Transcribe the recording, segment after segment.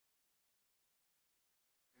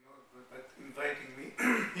inviting me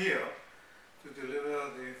here to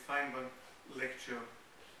deliver the Feinberg Lecture.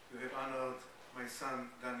 You have honored my son,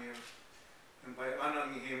 Daniel, and by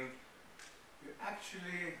honoring him, you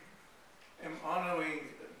actually am honoring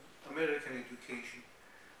American education,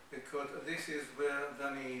 because this is where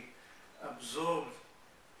Danny absorbed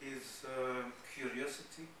his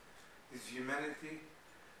curiosity, his humanity,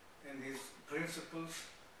 and his principles.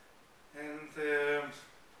 And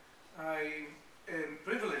I am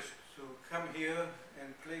privileged to come here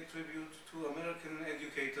and pay tribute to American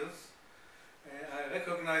educators, I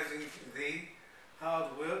recognizing the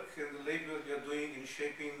hard work and the labor you are doing in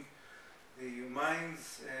shaping the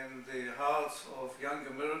minds and the hearts of young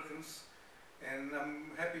Americans. And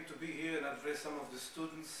I'm happy to be here and address some of the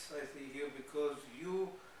students I see here, because you,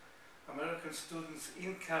 American students,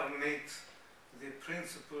 incarnate the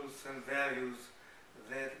principles and values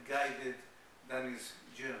that guided Danny's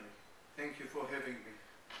journey. Thank you for having me.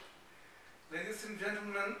 Ladies and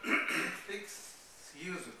gentlemen, 6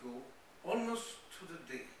 years ago, almost to the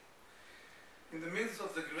day, in the midst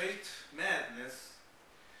of the great madness,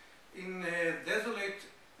 in a desolate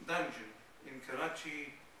dungeon in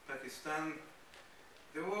Karachi, Pakistan,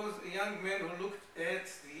 there was a young man who looked at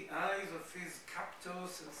the eyes of his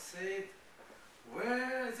captors and said,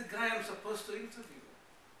 "Where is the guy I'm supposed to interview?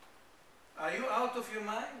 Are you out of your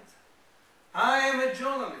mind? I am a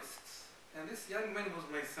journalist." And this young man was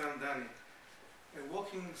my son, Danny, a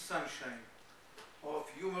walking sunshine of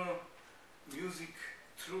humor, music,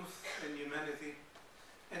 truth, and humanity,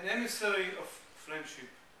 an emissary of friendship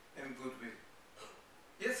and goodwill.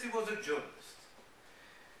 Yes, he was a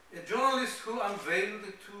journalist who unveiled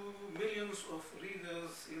to millions of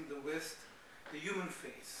readers in the West the human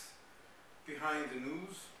face behind the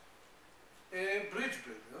news, a bridge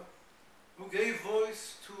builder who gave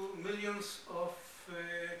voice to millions of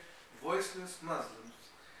voiceless Muslims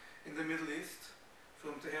in the Middle East,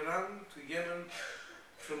 from Tehran to Yemen,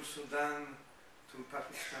 from Sudan to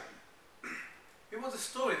Pakistan. He was a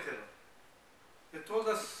storyteller. He told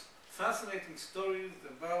us fascinating stories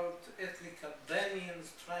about ethnic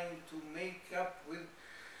Albanians trying to make up with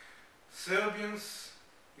Serbians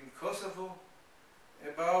in Kosovo,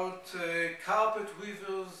 about carpet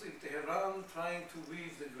weavers in Tehran trying to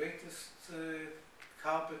weave the greatest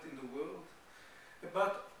carpet in the world,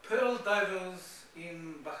 about pearl divers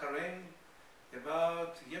in Bahrain,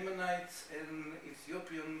 about Yemenites and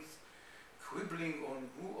Ethiopians quibbling on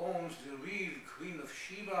who owns the real Queen of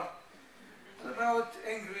Sheba, and about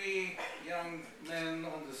angry young men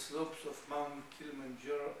on the slopes of Mount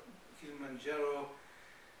Kilimanjaro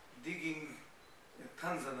digging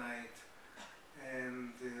Tanzanite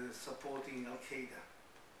and supporting Al-Qaeda.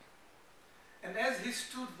 And as he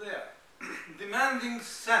stood there, demanding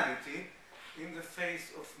sanity in the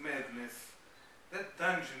face of madness, that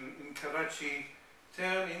dungeon in Karachi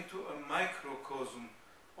turned into a microcosm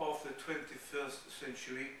of the 21st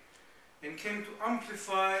century and came to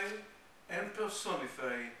amplify and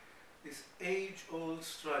personify this age-old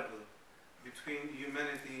struggle between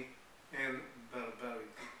humanity and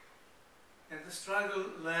barbarity. And the struggle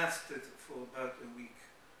lasted for about a week.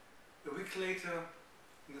 A week later,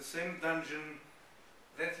 in the same dungeon,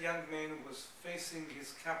 that young man was facing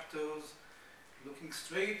his captors, looking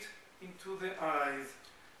straight into their eyes,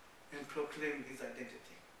 and proclaimed his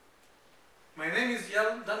identity. "My name is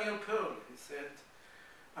Daniel Pearl," he said.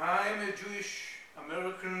 "I am a Jewish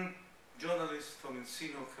American journalist from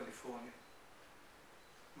Encino, California.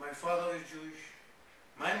 My father is Jewish,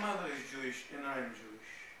 my mother is Jewish, and I am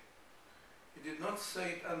Jewish." He did not say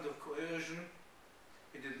it under coercion.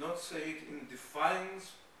 He did not say it in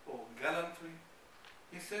defiance or gallantry.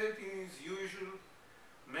 He said it in his usual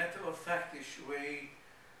matter-of-fact-ish way,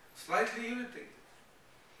 slightly irritated,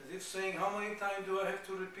 as if saying, "How many times do I have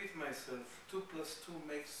to repeat myself? 2 + 2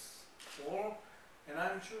 makes 4, and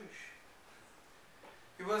I'm Jewish."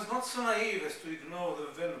 He was not so naive as to ignore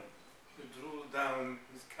the venom that drew down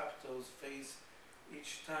his captor's face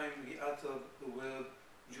each time he uttered the word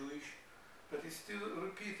Jewish, but he still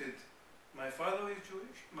repeated, "My father is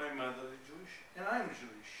Jewish, my mother is Jewish, and I'm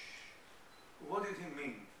Jewish." What did he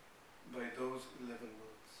mean by those 11 words?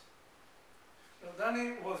 Well,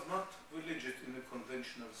 Danny was not religious in the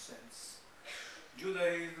conventional sense.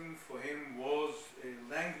 Judaism for him was a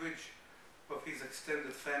language of his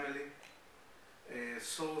extended family, a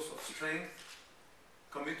source of strength,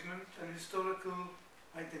 commitment, and historical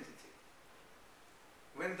identity.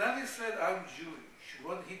 When Danny said, "I'm Jewish,"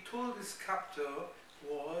 what he told his captor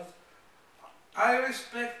was, "I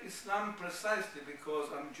respect Islam precisely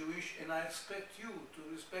because I'm Jewish, and I expect you to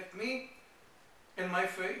respect me and my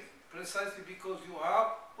faith precisely because you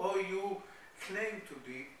are, or you claim to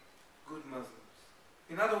be, good Muslims."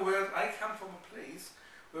 In other words, I come from a place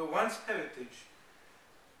where one's heritage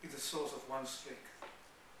is the source of one's strength.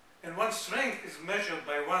 And one's strength is measured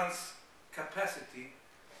by one's capacity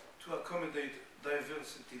to accommodate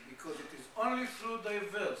diversity, because it is only through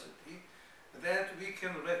diversity that we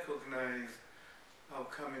can recognize our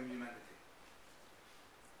common humanity.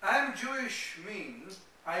 I'm Jewish means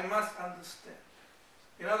I must understand.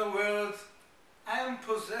 In other words, I am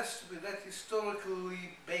possessed with that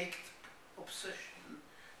historically baked obsession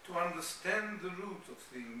to understand the roots of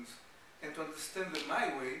things and to understand them my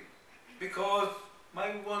way, because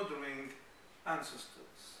my wandering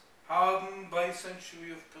ancestors, hardened by a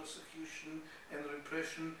century of persecution and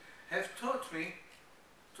repression, have taught me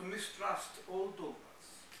to mistrust all dogmas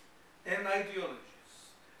and ideologies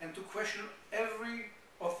and to question every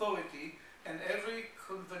authority and every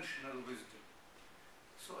conventional wisdom.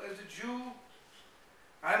 So as a Jew,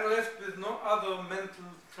 I'm left with no other mental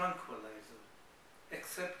tranquilizer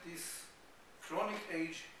except this chronic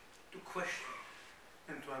age to question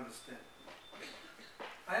and to understand.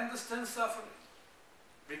 I understand suffering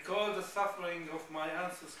because the suffering of my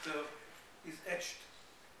ancestor is etched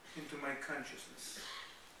into my consciousness.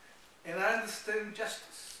 And I understand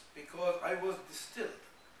justice because I was distilled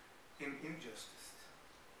in injustice.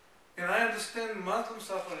 And I understand Muslim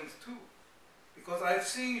sufferings too, because I've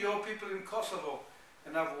seen your people in Kosovo,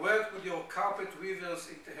 and I've worked with your carpet weavers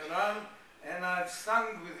in Tehran, and I've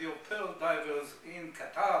sung with your pearl divers in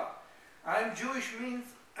Qatar. I'm Jewish means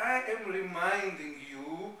I am reminding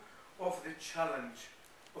you of the challenge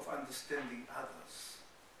of understanding others.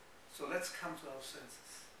 So let's come to our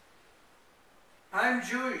senses. I'm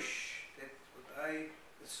Jewish, that's what I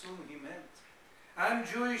assume he meant. I'm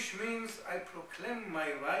Jewish means I proclaim my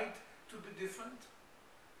right to be different.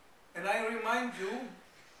 And I remind you,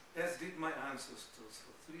 as did my ancestors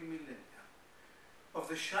for 3 millennia, of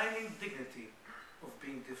the shining dignity of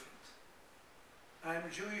being different. I'm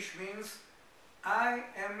Jewish means I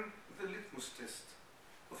am the litmus test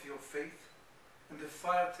of your faith and the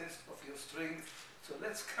fire test of your strength. So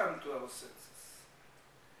let's come to our senses.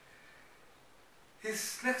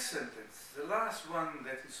 His next sentence, the last one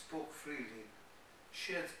that he spoke freely,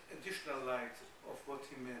 shed additional light of what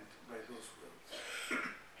he meant by those words.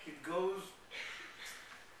 It goes,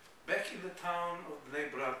 back in the town of Bnei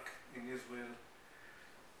Brak in Israel,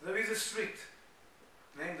 there is a street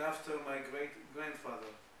named after my great-grandfather,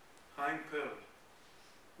 Feinberg Pearl,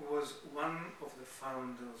 who was one of the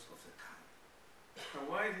founders of the town. Now,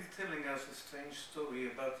 why is he telling us a strange story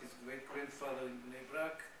about his great-grandfather in Bnei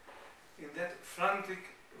Brak in that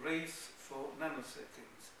frantic race for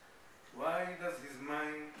nanoseconds? Why does his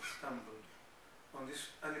mind stumble on this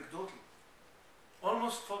anecdotal,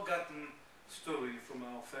 almost forgotten story from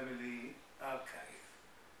our family archive?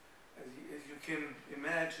 As you can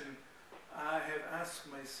imagine, I have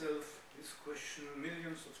asked myself this question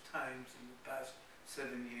millions of times in the past 7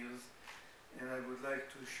 years, and I would like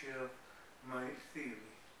to share my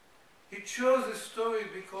theory. He chose this story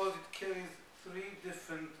because it carries 3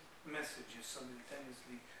 different messages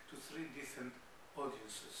simultaneously to 3 different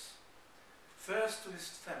audiences. First, to his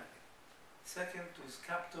family. Second, to his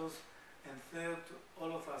captors. And third, to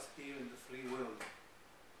all of us here in the free world.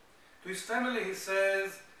 To his family he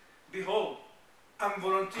says, behold, I'm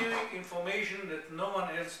volunteering information that no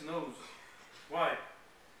one else knows. Why?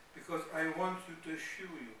 Because I want you to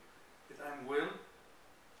assure you that I'm well,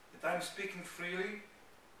 that I'm speaking freely,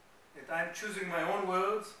 that I'm choosing my own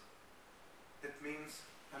words. That means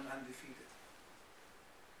I'm undefeated.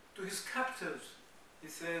 To his captors, he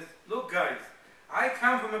says, look guys, I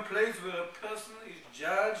come from a place where a person is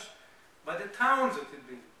judged by the towns that he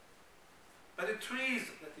builds, by the trees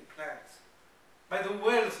that he plants, by the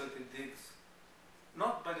wells that he digs,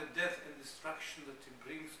 not by the death and destruction that he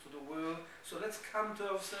brings to the world. So let's come to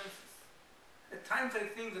our senses. At times I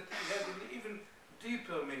think that he had an even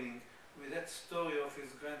deeper meaning with that story of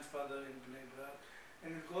his grandfather in Bnei Brak,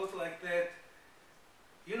 and it goes like that.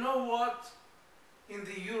 You know what? In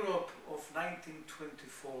the Europe of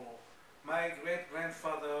 1924, my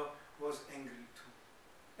great-grandfather was angry too.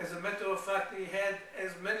 As a matter of fact, he had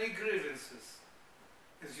as many grievances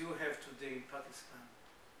as you have today in Pakistan.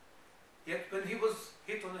 Yet when he was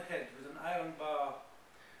hit on the head with an iron bar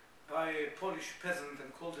by a Polish peasant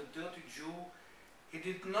and called a dirty Jew, he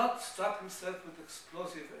did not strap himself with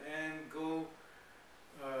explosive and go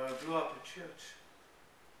blow up a church.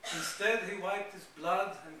 Instead, he wiped his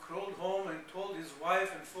blood and crawled home and told his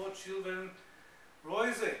wife and 4 children,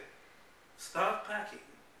 Roise, start packing.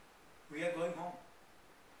 We are going home.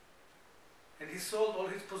 And he sold all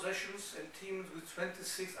his possessions and teamed with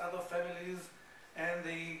 26 other families, and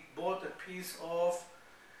they bought a piece of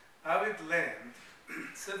arid land,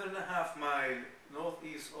 7.5 miles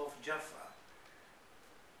northeast of Jaffa,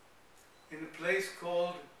 in a place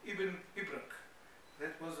called Ibn Ibrak.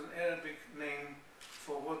 That was an Arabic name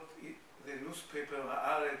for what the newspaper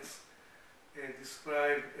Haaretz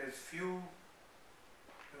described as few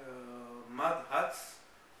mud huts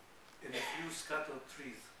and a few scattered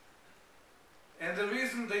trees. And the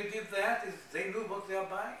reason they did that is they knew what they are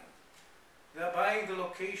buying. They are buying the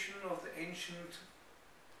location of the ancient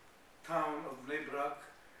town of Bnei Brak,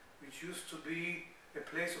 which used to be a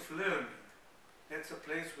place of learning. That's a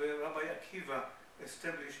place where Rabbi Akiva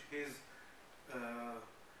established his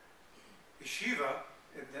yeshiva.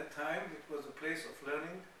 At that time, it was a place of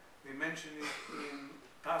learning. We mentioned it in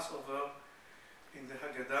Passover, in the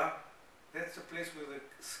Haggadah. That's a place where the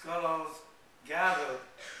scholars gathered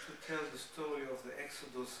to tell the story of the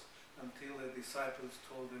Exodus until the disciples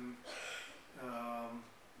told them,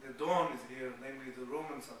 the dawn is here, namely the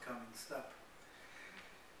Romans are coming, stop.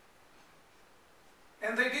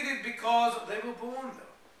 And they did it because they were born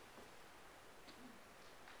there.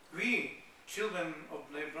 We, children of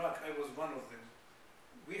Bnei Brak, I was one of them,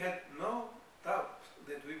 we had no doubt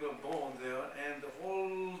that we were born there, and the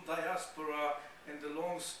whole diaspora and the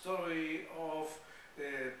long story of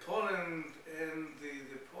Poland and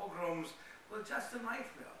the pogroms were just a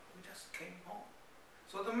nightmare. We just came home.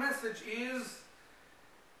 So the message is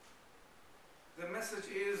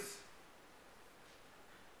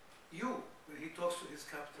you, when he talks to his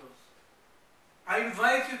captors. I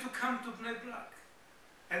invite you to come to Bnei Brak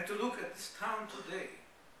and to look at this town today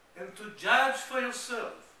and to judge for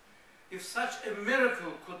yourself if such a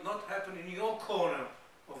miracle could not happen in your corner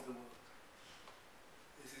of the world.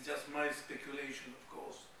 This is just my speculation, of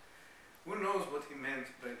course. Who knows what he meant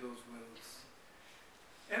by those words?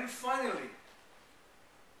 And finally,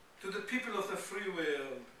 to the people of the free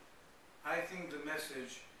world, I think the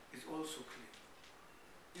message is also clear.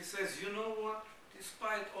 He says, you know what?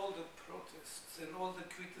 Despite all the protests and all the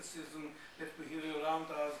criticism that we hear around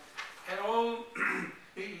us, and all,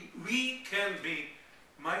 we can be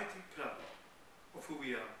mighty proud of who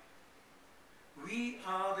we are. We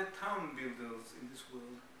are the town builders in this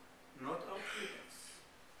world, not our critics.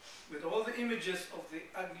 With all the images of the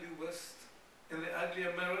ugly West, and the ugly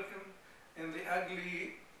American, and the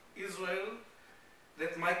ugly Israel,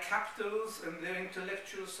 that my captors and their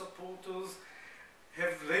intellectual supporters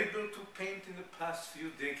have labored to paint in the past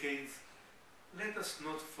few decades, let us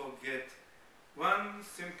not forget one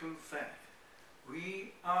simple fact.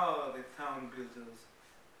 We are the town builders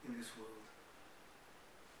in this world.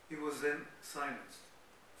 He was then silenced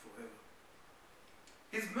forever.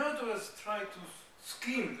 His murderers tried to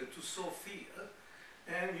scheme to sow fear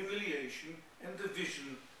and humiliation and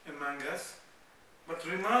division among us, but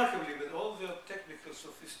remarkably, with all their technical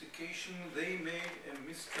sophistication, they made a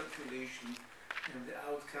miscalculation and the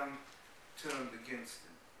outcome turned against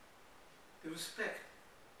them. The respect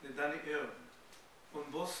that Danny earned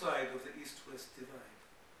on both sides of the East-West divide,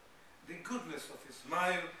 the goodness of his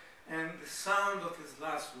smile and the sound of his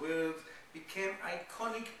last words became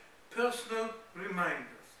iconic personal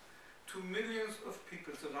reminders to millions of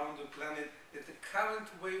people around the planet that the current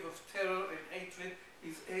wave of terror and hatred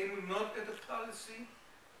is aimed not at a policy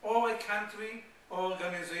or a country or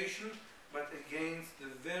organization, but against the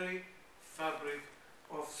very fabric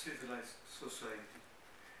of civilized society.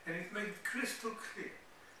 And it made it crystal clear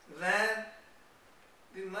that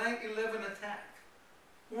the 9/11 attack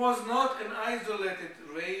was not an isolated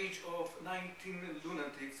rage of 19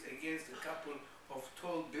 lunatics against a couple of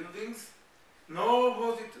tall buildings, nor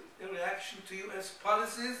was it a reaction to US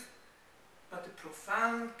policies, but a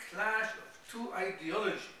profound clash of two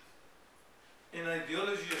ideologies, an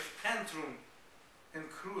ideology of tantrum and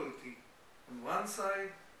cruelty on one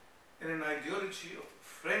side, and an ideology of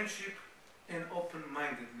friendship and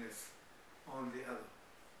open-mindedness on the other.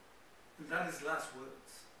 And then his last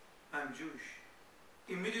words, I'm Jewish,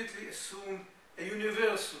 immediately assumed a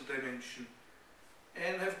universal dimension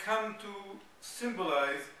and have come to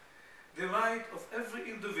symbolize the right of every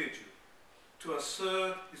individual to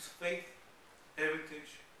assert his faith,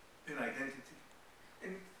 heritage, and identity.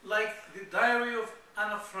 And like the diary of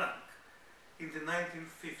Anna Frank in the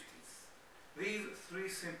 1950s, these three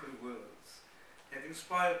simple words have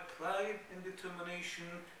inspired pride and determination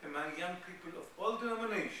among young people of all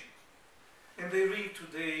denominations, and they ring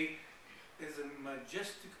today as a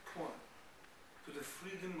majestic point to the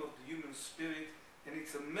freedom of the human spirit and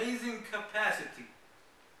its amazing capacity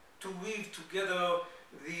to weave together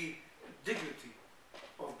the dignity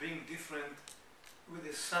of being different with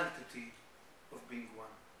the sanctity of being one.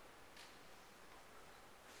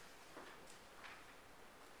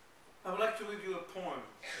 I would like to read you a poem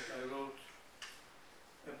that I wrote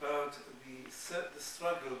about the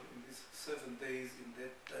struggle in these 7 days in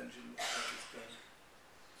that dungeon of Pakistan.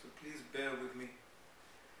 So please bear with me.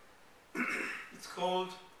 It's called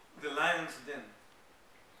The Lion's Den.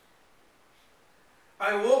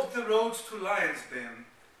 I walked the roads to Lion's Den,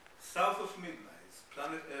 south of Midnight,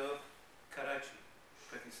 planet Earth, Karachi,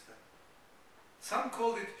 Pakistan. Some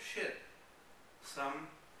called it shed, some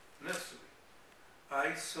nursery.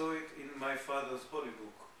 I saw it in my father's holy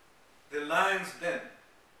book. The Lion's Den,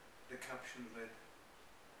 the caption read.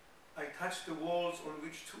 I touched the walls on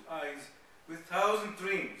which 2 eyes with 1,000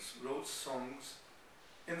 dreams wrote songs,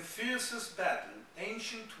 and fiercest battle,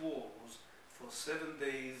 ancient wars, for 7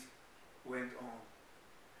 days went on.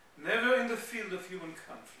 Never in the field of human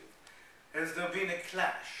conflict has there been a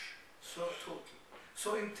clash so total,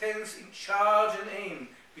 so intense in charge and aim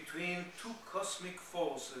between 2 cosmic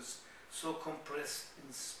forces so compressed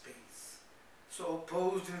in space, so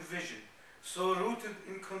opposed in vision, so rooted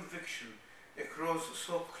in conviction, across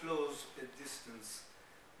so close a distance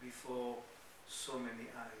before so many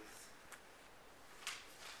eyes.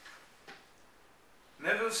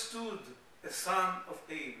 Never stood a son of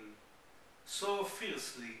Abel so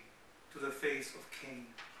fiercely to the face of Cain,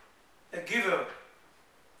 a giver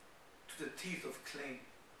to the teeth of claim,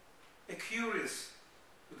 a curious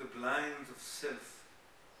to the blinds of self,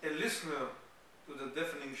 a listener to the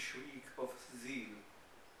deafening shriek of zeal,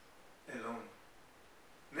 alone.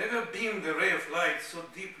 Never beamed a ray of light so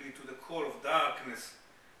deeply to the core of darkness,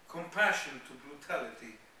 compassion to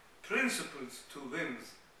brutality, principles to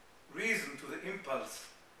whims, reason to the impulse,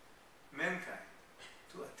 mankind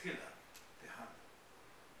to Attila the Hun.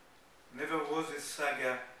 Never was a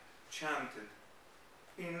saga chanted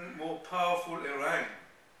in more powerful a rhyme.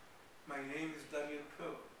 My name is Judea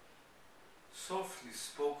Pearl, softly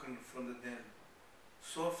spoken from the den,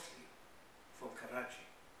 softly from Karachi,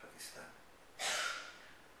 Pakistan.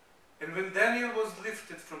 And when Daniel was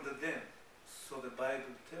lifted from the den, so the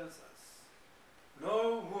Bible tells us,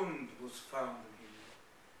 no wound was found in him,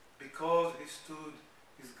 because he stood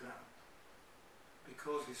his ground,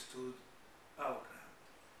 because he stood our ground.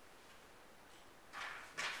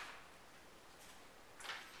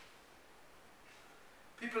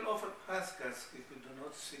 People often ask us if we do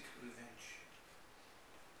not seek revenge.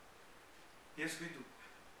 Yes, we do.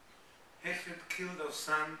 Hatred killed our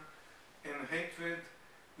son, and hatred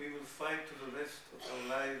we will fight to the rest of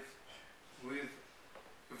our lives with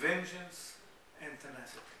vengeance and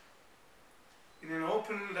tenacity. In an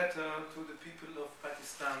open letter to the people of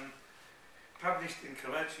Pakistan, published in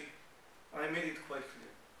Karachi, I made it quite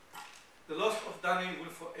clear. The loss of Dani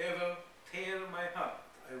will forever tear my heart,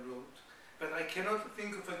 I wrote, but I cannot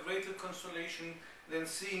think of a greater consolation than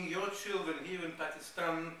seeing your children here in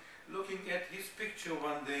Pakistan looking at his picture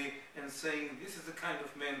one day and saying, this is the kind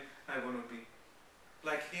of man I want to be.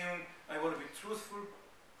 Like him, I want to be truthful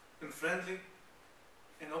and friendly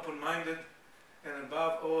and open-minded and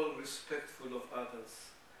above all respectful of others.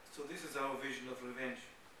 So this is our vision of revenge.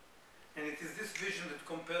 And it is this vision that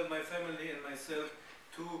compelled my family and myself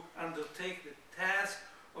to undertake the task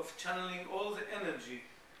of channeling all the energy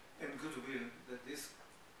and goodwill that this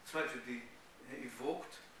tragedy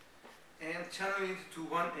evoked, and channeling it to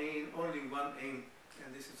one aim, only one aim,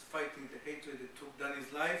 and this is fighting the hatred that took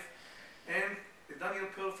Dani's life. And the Judea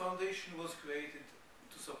Pearl Foundation was created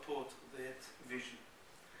to support that vision.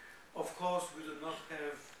 Of course, we do not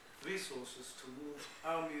have resources to move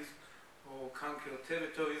armies or conquer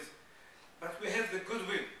territories, but we have the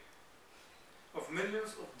goodwill of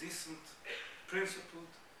millions of decent,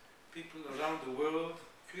 principled people around the world,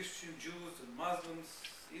 Christian, Jews and Muslims,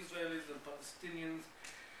 Israelis and Palestinians,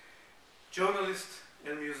 journalists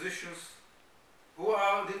and musicians who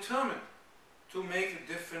are determined to make a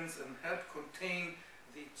difference and help contain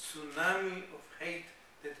the tsunami of hate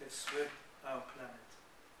that has swept our planet.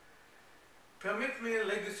 Permit me,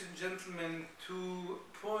 ladies and gentlemen, to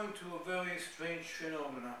point to a very strange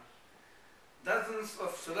phenomenon. Dozens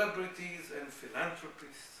of celebrities and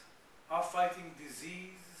philanthropists are fighting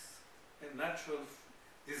disease and natural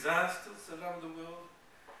disasters around the world,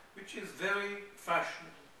 which is very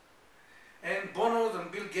fashionable. And Bono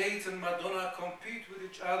and Bill Gates and Madonna compete with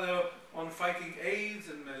each other on fighting AIDS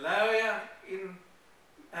and malaria in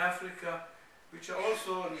Africa, which are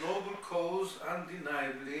also a noble cause,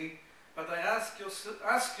 undeniably. But I ask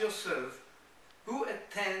yourself, who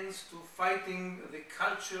attends to fighting the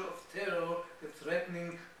culture of terror that's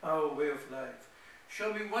threatening our way of life?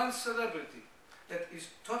 Show me one celebrity that is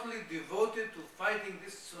totally devoted to fighting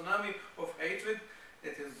this tsunami of hatred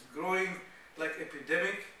that is growing like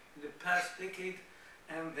epidemic in the past decade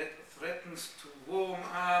and that threatens to warm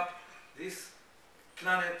up this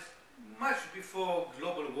planet much before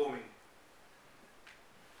global warming.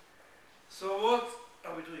 So what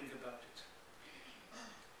are we doing about it?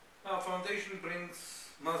 Our foundation brings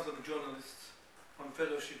Muslim journalists on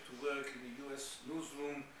fellowship to work in the US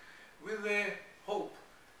newsroom with the hope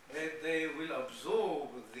that they will absorb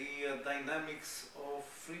the dynamics of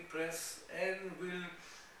free press and will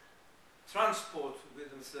transport with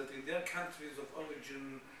themselves in their countries of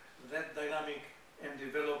origin that dynamic and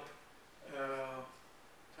develop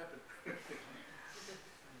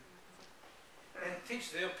and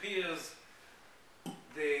teach their peers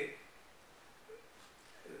the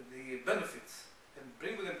benefits and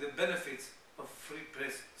bring with them the benefits of free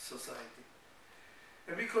press society.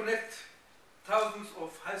 And we connect thousands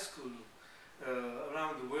of high schools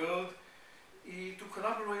around the world to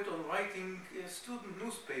collaborate on writing a student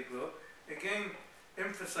newspaper, again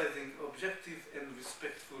emphasizing objective and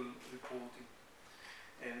respectful reporting.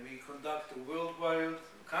 And we conduct a worldwide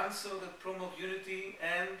council that promotes unity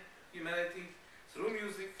and humanity through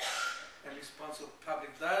music, and we sponsor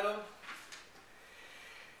public dialogue.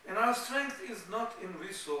 And our strength is not in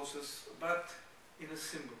resources, but in a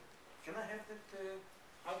symbol. Can I have that?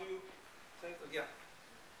 How do you say it? Yeah.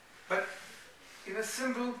 But in a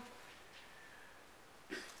symbol,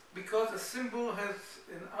 because a symbol has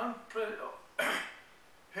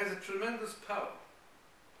has a tremendous power.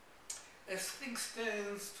 As things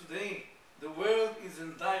stands today, the world is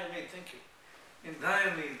in dire need, thank you, in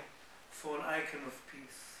dire need for an icon of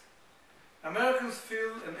peace. Americans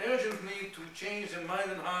feel an urgent need to change the mind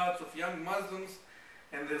and hearts of young Muslims,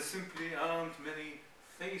 and there simply aren't many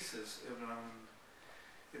faces around.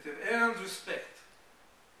 It has earned respect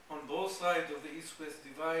on both sides of the East-West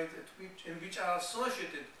divide, which are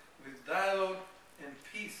associated with dialogue and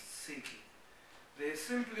peace-seeking. There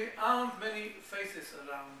simply aren't many faces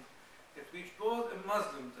around at which both a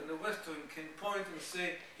Muslim and a Western can point and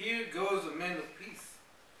say, here goes a man of peace,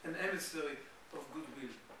 an emissary of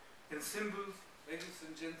goodwill. And symbols, ladies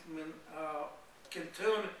and gentlemen, can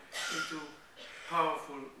turn into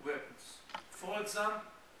powerful weapons. For example,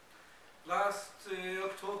 last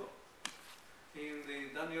October, in the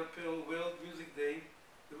Judea Pearl World Music Day,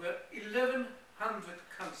 there were 1,100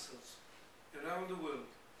 concerts around the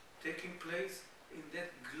world taking place in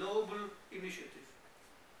that global initiative,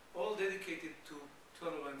 all dedicated to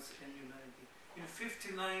tolerance and humanity, in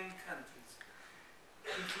 59 countries,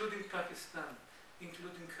 including Pakistan,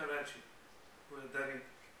 including Karachi, where Dari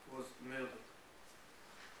was murdered.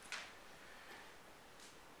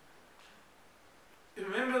 You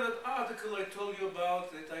remember that article I told you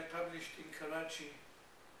about that I published in Karachi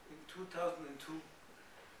in 2002,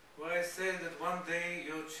 where I said that one day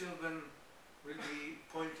your children will be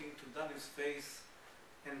pointing to Dani's face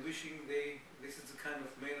and wishing this is the kind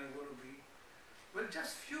of man I want to be. Well,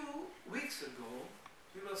 just a few weeks ago,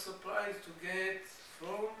 we were surprised to get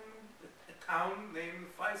from a town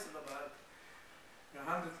named Faisalabad,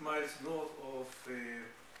 100 miles north of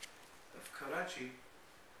Karachi,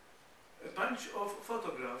 a bunch of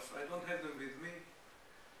photographs, I don't have them with me,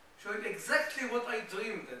 showing exactly what I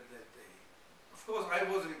dreamed that day. Of course, I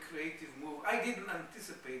was in a creative move. I didn't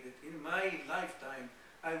anticipate it. In my lifetime,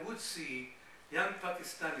 I would see young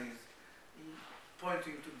Pakistanis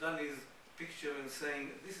pointing to Dani's picture and saying,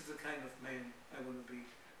 this is the kind of man I want to be.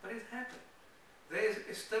 But it happened. They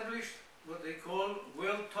established what they call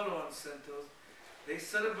World Tolerance Centers. They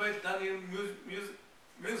celebrate Daniel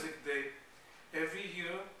Music Day every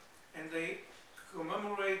year, and they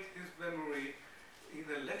commemorate his memory in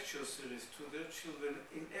a lecture series to their children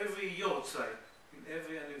in every yahrzeit, in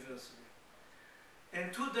every anniversary.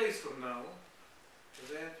 And 2 days from now,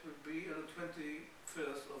 that will be on the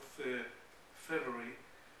 21st of February,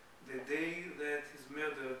 the day that his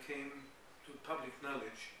murder came to public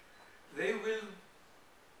knowledge, they will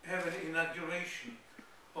have an inauguration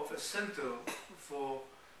of a center for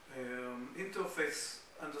interfaith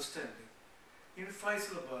understanding in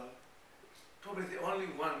Faisalabad, probably the only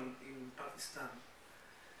one in Pakistan,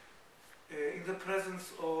 in the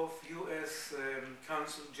presence of US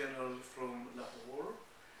Consul General from Lahore,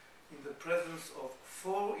 in the presence of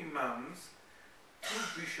 4 imams,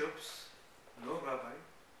 2 bishops, no rabbi.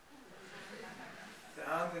 There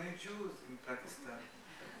aren't any Jews in Pakistan.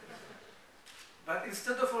 But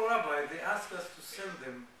instead of a rabbi, they asked us to send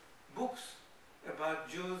them books about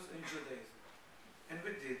Jews and Judaism. And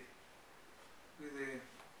we did. With the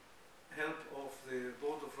help of the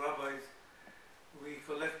board of rabbis, we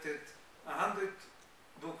collected 100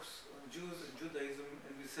 books on Jews and Judaism,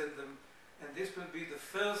 and we sent them. And this will be the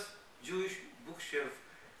first Jewish